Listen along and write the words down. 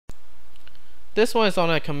This one is on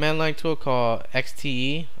a command line tool called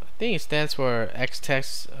XTE. I think it stands for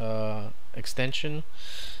XTest extension.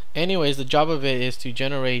 Anyways, the job of it is to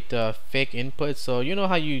generate fake inputs. So you know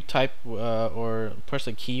how you type or press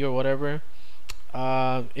a key or whatever.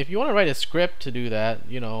 If you want to write a script to do that,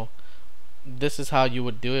 you know, this is how you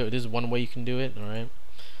would do it. This is one way you can do it. All right.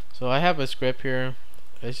 So I have a script here.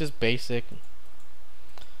 It's just basic.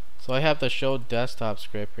 So I have the show desktop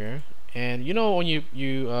script here, and you know when you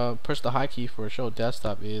press the high key for show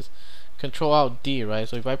desktop is Control Alt D, right?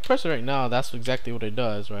 So if I press it right now, that's exactly what it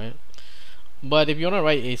does, right? But if you want to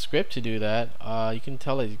write a script to do that, you can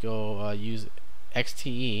tell it to go use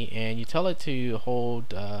XTE, and you tell it to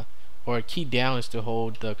hold or key down is to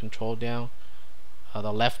hold the control down,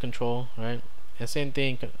 the left control, right? And same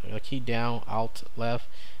thing, key down, Alt left,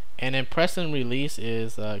 and then press and release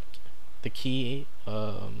is the key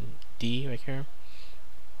D right here,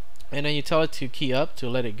 and then you tell it to key up to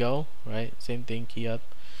let it go, right? Same thing, key up.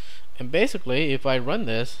 And basically if I run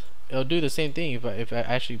this, it'll do the same thing if I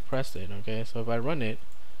actually press it. Okay, so if I run it,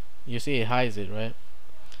 you see it hides it, right?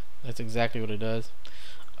 That's exactly what it does.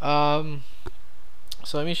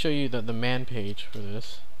 So let me show you the man page for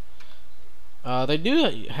this. They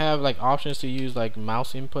do have like options to use like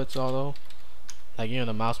mouse inputs, although like, you know,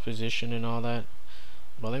 the mouse position and all that.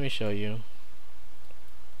 But let me show you.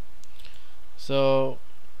 So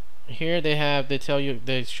here they show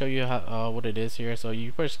you how what it is here. So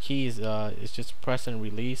you press keys, it's just press and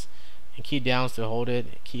release, and key down is to hold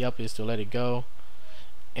it, key up is to let it go.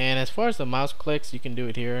 And as far as the mouse clicks, you can do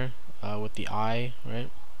it here with the I,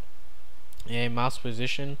 right? And mouse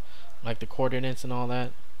position, like the coordinates and all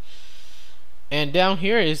that. And down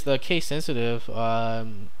here is the case sensitive,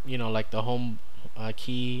 you know, like the home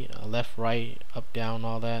key, left, right, up, down,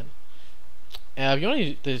 all that. If you want to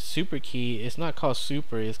use the super key, it's not called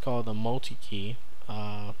super, it's called the multi key.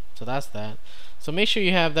 So that's that. So make sure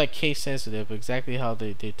you have that case sensitive, exactly how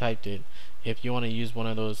they typed it, if you want to use one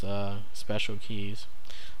of those special keys.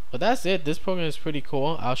 But that's it. This program is pretty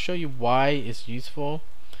cool. I'll show you why it's useful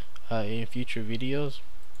in future videos.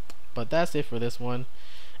 But that's it for this one.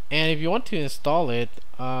 And if you want to install it,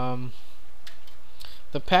 the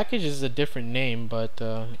package is a different name, but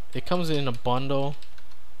it comes in a bundle.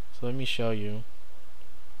 So let me show you.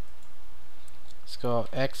 It's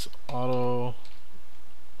called Xauto.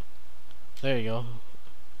 There you go.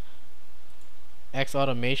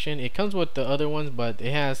 Xautomation. It comes with the other ones, but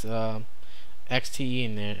it has XTE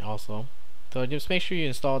in there also. So just make sure you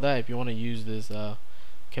install that if you want to use this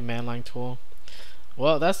command line tool.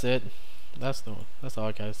 Well, that's it. That's all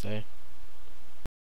I gotta say.